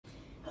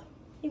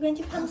You going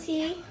to come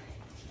see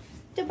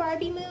the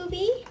Barbie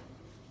movie?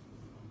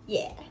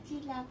 Yeah. Do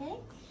you love it?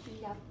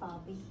 You love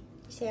Barbie.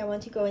 Say I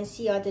want to go and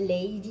see all the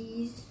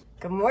ladies.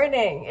 Good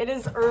morning. It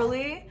is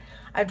early.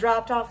 I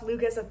dropped off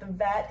Lucas at the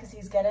vet because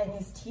he's getting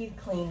his teeth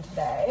cleaned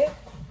today.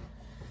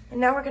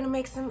 And now we're gonna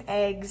make some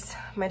eggs.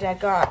 My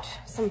dad got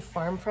some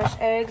farm fresh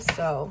eggs,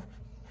 so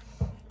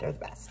they're the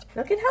best.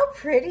 Look at how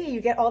pretty. You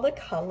get all the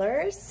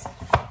colors.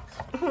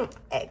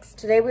 Eggs.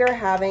 Today we are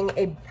having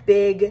a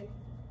big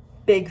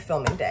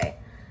filming day.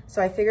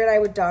 So I figured I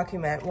would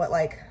document what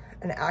like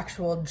an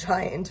actual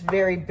giant,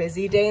 very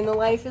busy day in the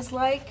life is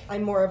like.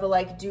 I'm more of a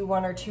like do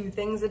 1 or 2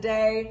 things a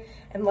day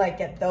and like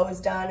get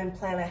those done and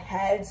plan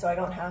ahead so I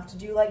don't have to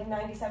do like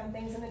 97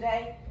 things in a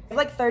day. I have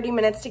like 30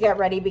 minutes to get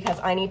ready because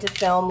I need to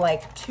film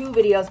like 2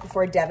 videos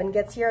before Devin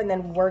gets here, and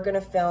then we're gonna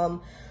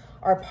film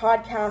our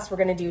podcast. We're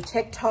gonna do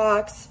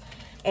TikToks,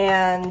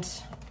 and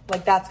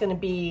like that's gonna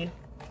be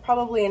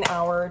probably an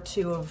hour or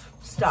 2 of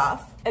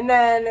stuff. And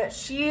then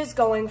she's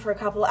going for a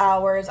couple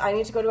hours. I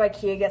need to go to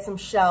IKEA, get some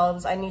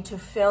shelves. I need to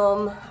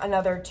film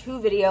another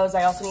 2 videos.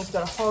 I also need to go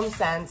to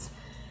HomeSense.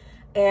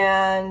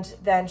 And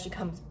then she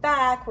comes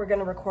back. We're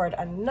gonna record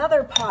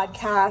another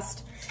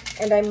podcast,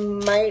 and I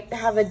might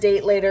have a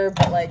date later,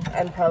 but like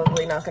I'm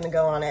probably not gonna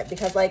go on it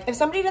because like if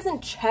somebody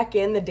doesn't check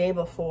in the day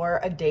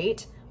before a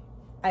date,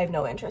 I have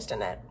no interest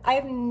in it. I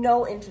have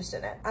no interest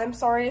in it. I'm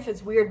sorry if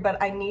it's weird,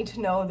 but I need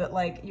to know that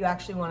like you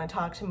actually want to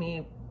talk to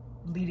me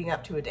leading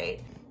up to a date.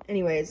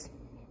 Anyways,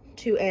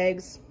 2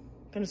 eggs,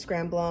 gonna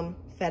scramble them,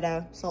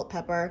 feta, salt,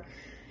 pepper,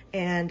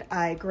 and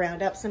I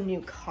ground up some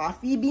new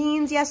coffee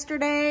beans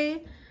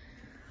yesterday.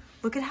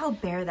 Look at how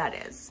bare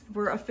that is.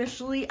 We're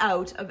officially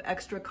out of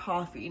extra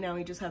coffee. Now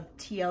we just have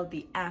tea out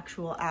the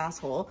actual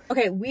asshole.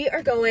 Okay, we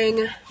are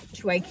going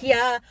to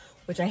IKEA,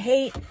 which I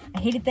hate. I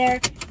hate it there.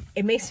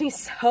 It makes me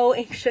so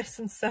anxious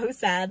and so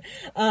sad.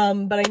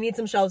 But I need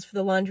some shelves for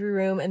the laundry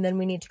room, and then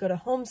we need to go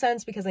to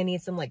HomeSense because I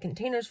need some like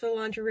containers for the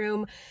laundry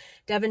room.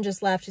 Devin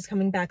just left. He's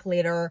coming back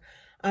later.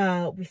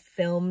 We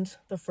filmed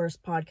the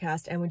first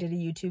podcast and we did a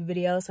YouTube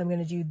video. So I'm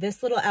going to do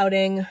this little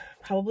outing,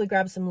 probably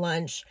grab some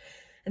lunch,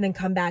 and then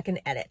come back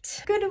and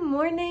edit. Good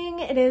morning.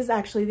 It is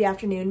actually the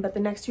afternoon, but the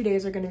next 2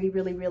 days are going to be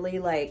really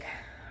like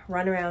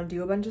run around,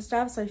 do a bunch of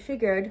stuff. So I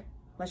figured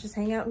let's just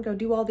hang out and go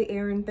do all the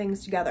errand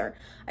things together.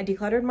 I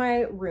decluttered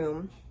my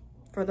room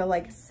for the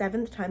like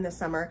 7th time this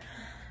summer.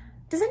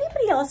 Does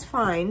anybody else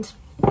find,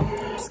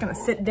 I'm just gonna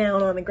sit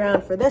down on the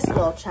ground for this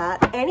little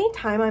chat.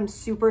 Anytime I'm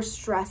super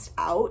stressed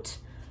out,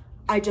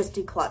 I just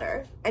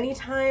declutter.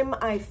 Anytime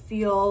I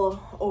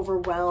feel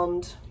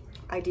overwhelmed,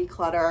 I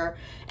declutter.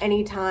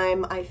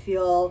 Anytime I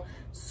feel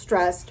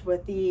stressed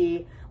with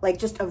the like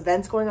just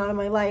events going on in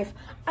my life,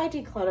 I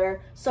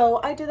declutter.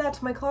 So I did that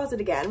to my closet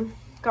again.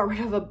 Got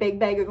rid of a big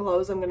bag of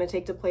clothes I'm gonna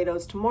take to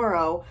Plato's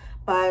tomorrow,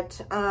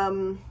 but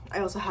I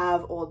also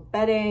have old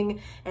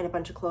bedding and a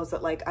bunch of clothes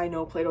that like I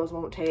know Plato's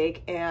won't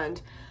take,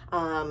 and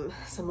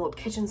some old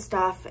kitchen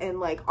stuff and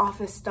like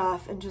office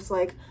stuff and just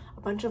like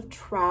a bunch of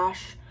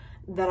trash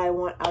that I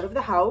want out of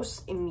the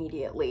house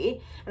immediately.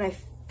 And I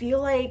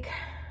feel like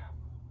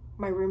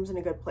my room's in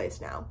a good place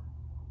now.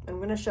 I'm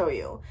gonna show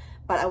you,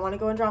 but I want to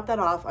go and drop that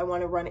off. I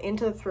want to run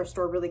into the thrift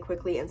store really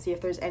quickly and see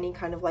if there's any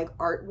kind of like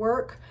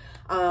artwork.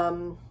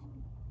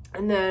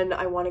 And then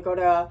I want to go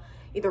to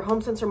either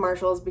HomeSense or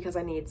Marshall's because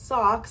I need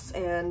socks,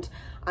 and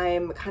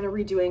I'm kind of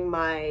redoing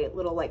my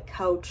little like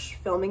couch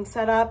filming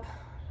setup.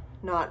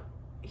 Not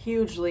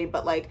hugely,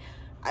 but like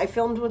I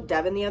filmed with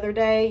Devin the other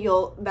day.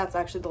 That's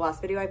actually the last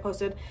video I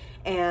posted,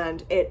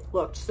 and it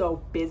looked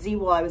so busy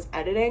while I was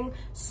editing.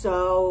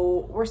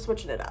 So we're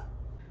switching it up.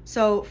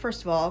 So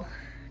first of all,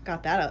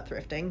 got that out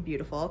thrifting,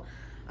 beautiful.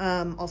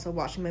 Also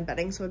washing my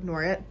bedding, so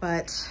ignore it,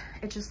 but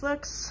it just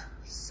looks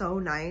so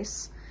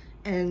nice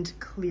and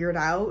cleared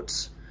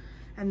out.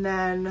 And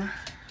then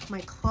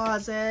my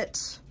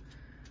closet,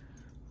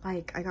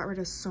 like I got rid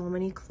of so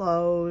many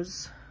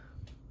clothes,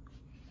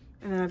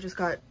 and then I've just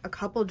got a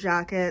couple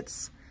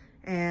jackets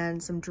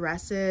and some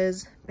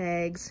dresses,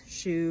 bags,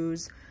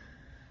 shoes.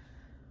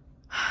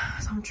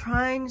 So I'm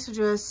trying to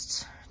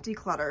just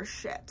declutter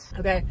shit.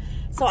 Okay,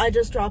 so I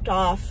just dropped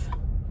off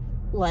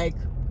like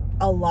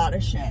a lot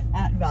of shit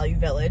at Value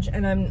Village,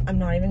 and I'm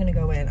not even gonna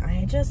go in.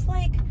 I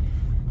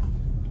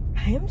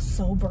am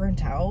so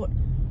burnt out,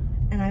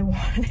 and I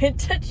wanted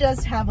to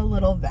just have a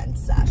little vent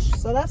sesh.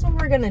 So that's what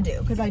we're gonna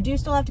do, because I do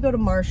still have to go to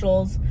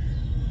Marshall's.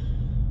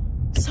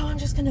 So I'm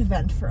just gonna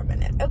vent for a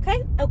minute,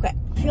 okay? Okay.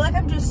 I feel like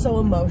I'm just so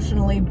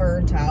emotionally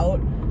burnt out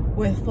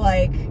with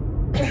like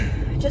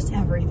just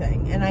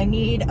everything, and I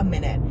need a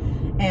minute.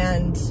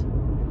 And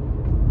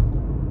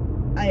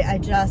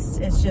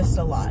it's just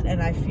a lot,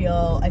 and I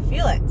feel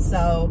it.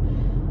 So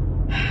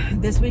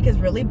this week is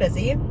really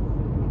busy.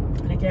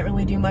 I can't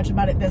really do much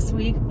about it this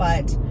week,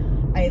 but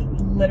I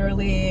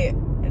literally,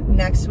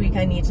 next week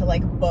I need to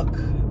like book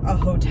a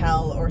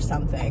hotel or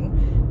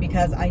something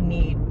because I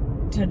need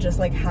to just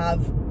like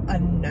have a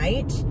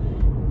night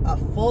a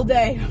full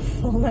day, a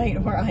full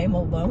night where I am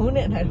alone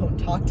and I don't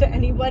talk to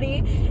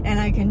anybody and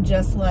I can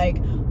just like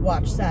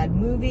watch sad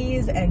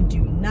movies and do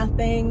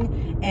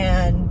nothing.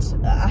 And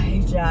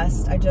I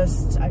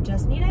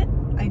just need it.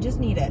 I just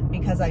need it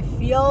because I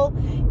feel,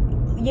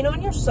 you know,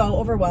 when you're so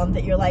overwhelmed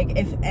that you're like,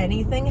 if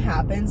anything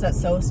happens that's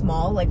so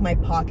small, like my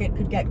pocket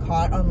could get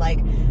caught on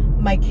like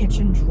my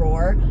kitchen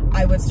drawer,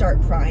 I would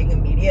start crying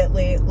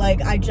immediately.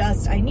 Like I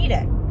need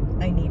it.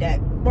 I need it.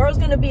 Tomorrow's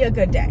gonna be a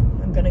good day.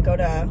 I'm gonna go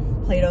to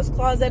Plato's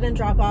Closet and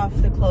drop off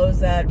the clothes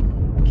that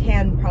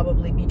can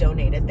probably be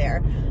donated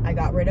there. I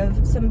got rid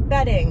of some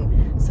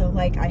bedding, so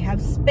like I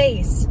have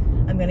space.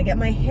 I'm gonna get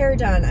my hair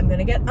done. I'm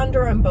gonna get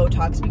underarm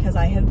Botox because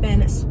I have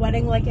been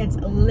sweating like it's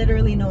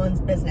literally no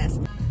one's business.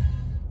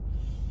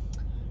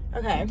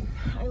 Okay,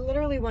 I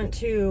literally went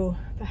to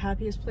the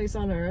happiest place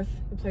on earth,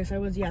 the place I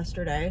was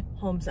yesterday,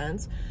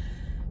 HomeSense,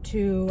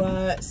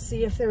 to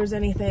see if there was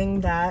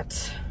anything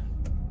that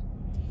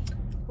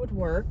would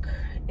work.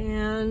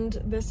 And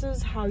this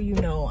is how you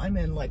know I'm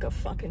in like a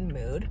fucking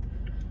mood,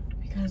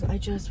 because I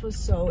just was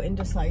so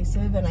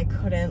indecisive and I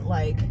couldn't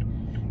like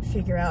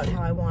figure out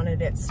how I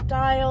wanted it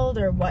styled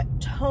or what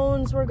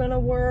tones were gonna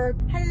work.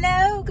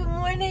 Hello, good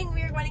morning.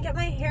 We are going to get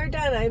my hair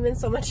done. I'm in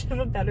so much of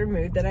a better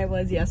mood than I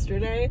was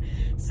yesterday,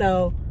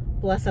 so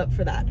bless up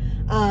for that.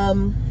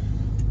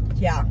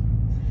 Yeah,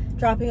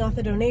 dropping off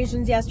the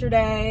donations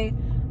yesterday.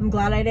 I'm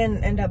glad I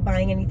didn't end up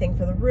buying anything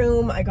for the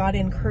room. I got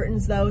in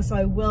curtains though, so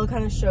I will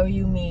kind of show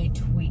you me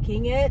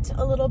tweaking it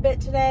a little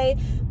bit today.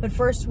 But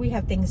first we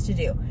have things to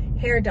do.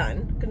 Hair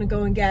done. Gonna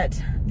go and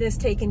get this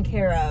taken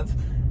care of.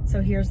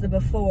 So here's the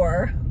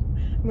before.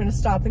 I'm gonna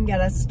stop and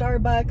get us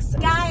Starbucks.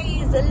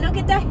 Guys, look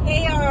at the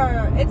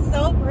hair. It's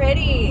so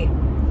pretty.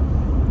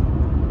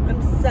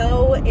 I'm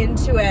so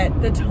into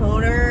it. The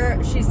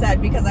toner, she said,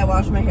 because I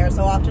wash my hair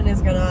so often,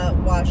 is gonna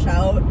wash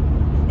out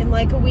in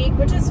like a week,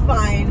 which is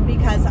fine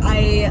because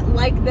I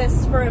like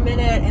this for a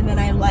minute and then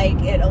I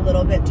like it a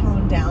little bit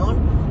toned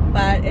down.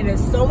 But it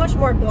is so much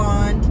more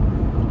blonde,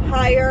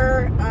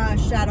 higher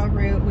shadow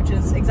root, which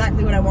is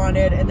exactly what I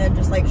wanted, and then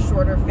just like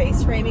shorter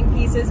face framing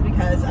pieces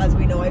because, as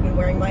we know, I've been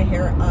wearing my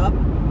hair up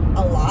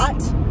a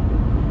lot.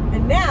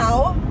 And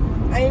now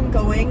I am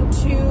going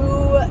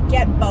to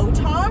get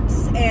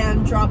Botox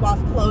and drop off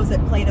clothes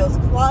at Plato's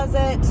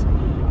Closet,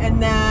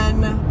 and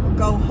then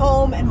go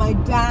home. And my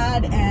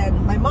dad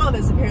and my mom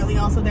is apparently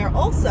also there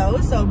also,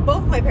 so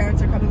both my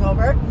parents are coming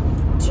over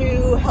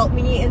to help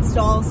me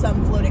install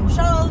some floating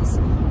shelves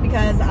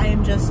because I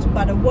am just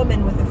but a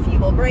woman with a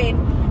feeble brain,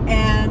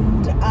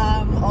 and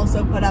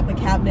also put up a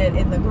cabinet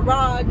in the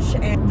garage.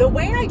 And the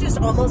way I just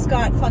almost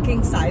got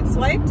fucking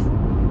sideswiped,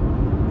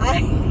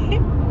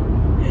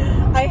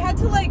 I had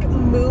to like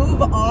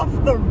move off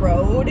the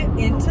road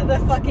into the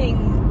fucking,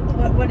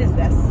 what is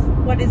this?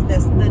 What is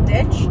this? The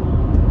ditch?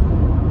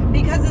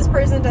 Because this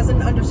person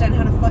doesn't understand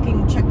how to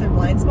fucking check their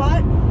blind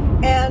spot.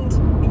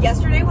 And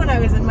yesterday when I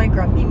was in my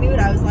grumpy mood,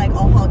 I was like,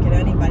 I'll honk at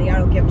anybody. I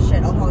don't give a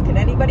shit. I'll honk at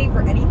anybody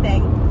for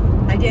anything.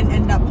 I didn't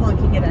end up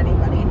honking at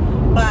anybody,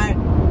 but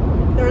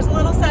there was a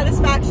little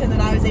satisfaction that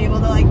I was able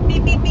to like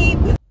beep, beep, beep.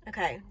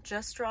 Okay,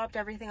 just dropped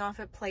everything off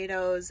at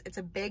Plato's. It's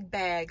a big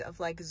bag of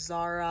like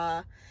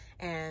Zara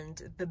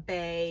and the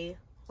Bay,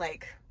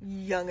 like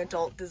young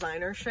adult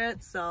designer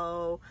shit.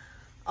 So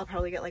I'll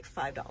probably get like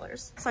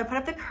 $5. So I put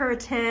up the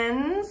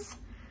curtains.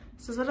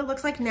 This is what it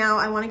looks like now.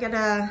 I want to get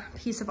a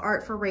piece of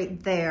art for right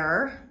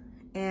there.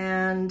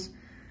 And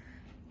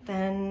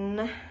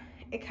then,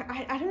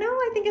 I don't know,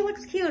 I think it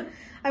looks cute.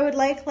 I would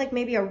like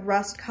maybe a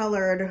rust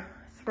colored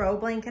throw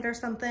blanket or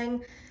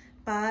something,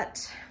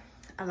 but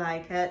I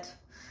like it.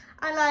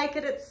 I like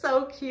it, it's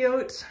so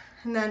cute.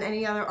 And then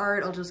any other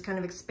art, I'll just kind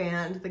of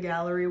expand the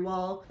gallery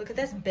wall. Look at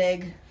this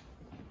big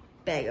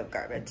bag of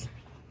garbage.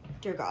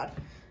 Dear God.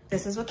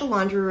 This is what the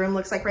laundry room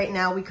looks like right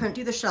now. We couldn't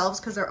do the shelves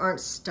because there aren't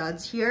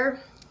studs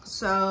here.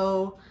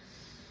 So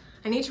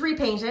I need to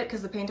repaint it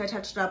because the paint I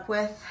touched it up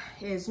with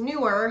is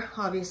newer,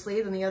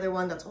 obviously, than the other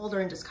one that's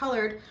older and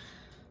discolored.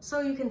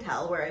 So you can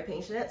tell where I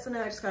painted it. So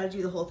now I just got to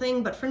do the whole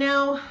thing. But for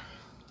now,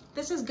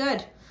 this is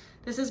good.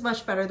 This is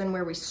much better than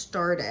where we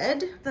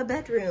started. The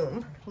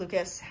bedroom,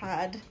 Lucas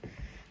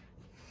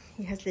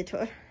he has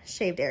little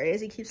shaved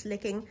areas he keeps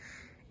licking.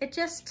 It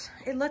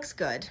looks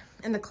good.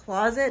 And the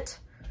closet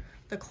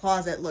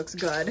looks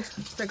good.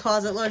 The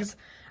closet looks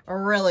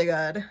really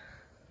good.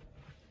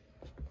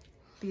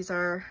 These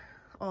are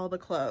all the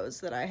clothes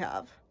that I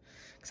have,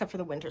 except for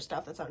the winter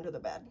stuff that's under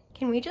the bed.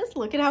 Can we just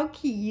look at how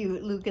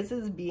cute Lucas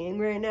is being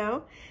right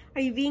now?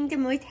 Are you being the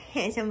most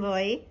handsome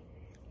boy?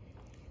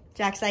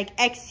 Jack's like,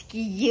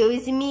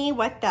 excuse me,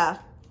 what the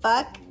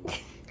fuck?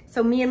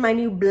 So me and my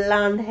new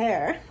blonde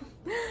hair.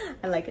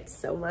 I like it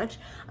so much.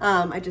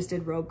 I just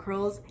did robe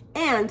curls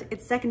and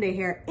it's second day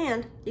hair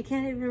and you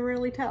can't even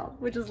really tell,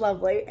 which is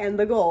lovely and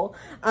the goal.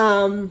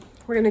 We're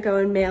gonna go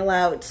and mail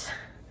out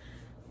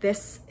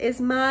This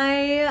is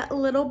my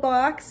little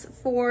box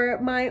for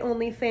my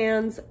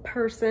OnlyFans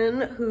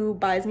person who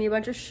buys me a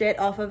bunch of shit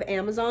off of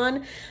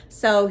Amazon.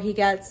 So he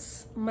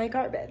gets my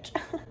garbage.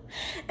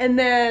 And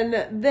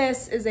then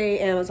this is a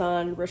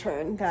Amazon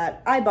return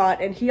that I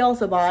bought and he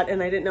also bought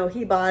and I didn't know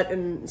he bought,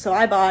 and so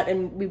I bought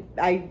and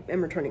I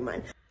am returning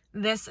mine.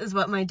 This is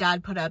what my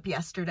dad put up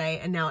yesterday,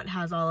 and now it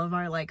has all of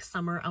our like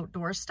summer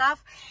outdoor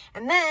stuff.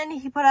 And then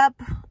he put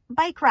up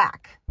bike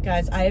rack.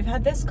 Guys, I've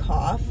had this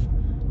cough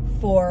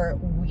for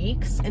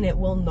weeks and it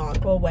will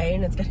not go away,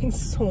 and it's getting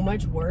so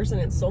much worse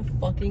and it's so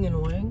fucking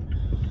annoying.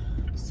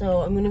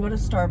 So I'm gonna go to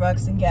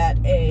Starbucks and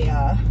get a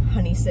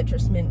honey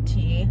citrus mint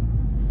tea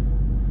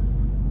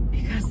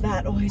because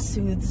that always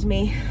soothes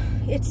me.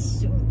 It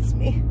soothes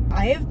me.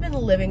 I have been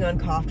living on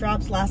cough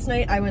drops. Last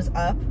night I was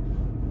up.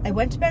 I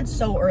went to bed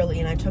so early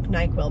and I took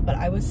NyQuil, but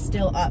I was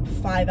still up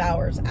 5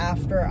 hours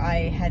after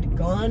I had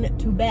gone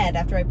to bed,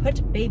 after I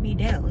put baby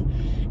down.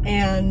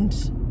 And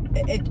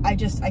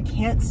I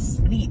can't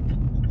sleep.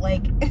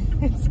 Like,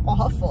 it's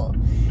awful.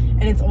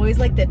 And it's always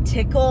like the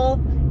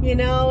tickle, you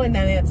know, and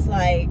then it's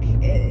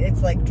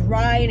like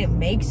dry and it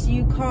makes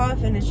you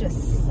cough and it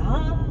just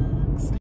sucks.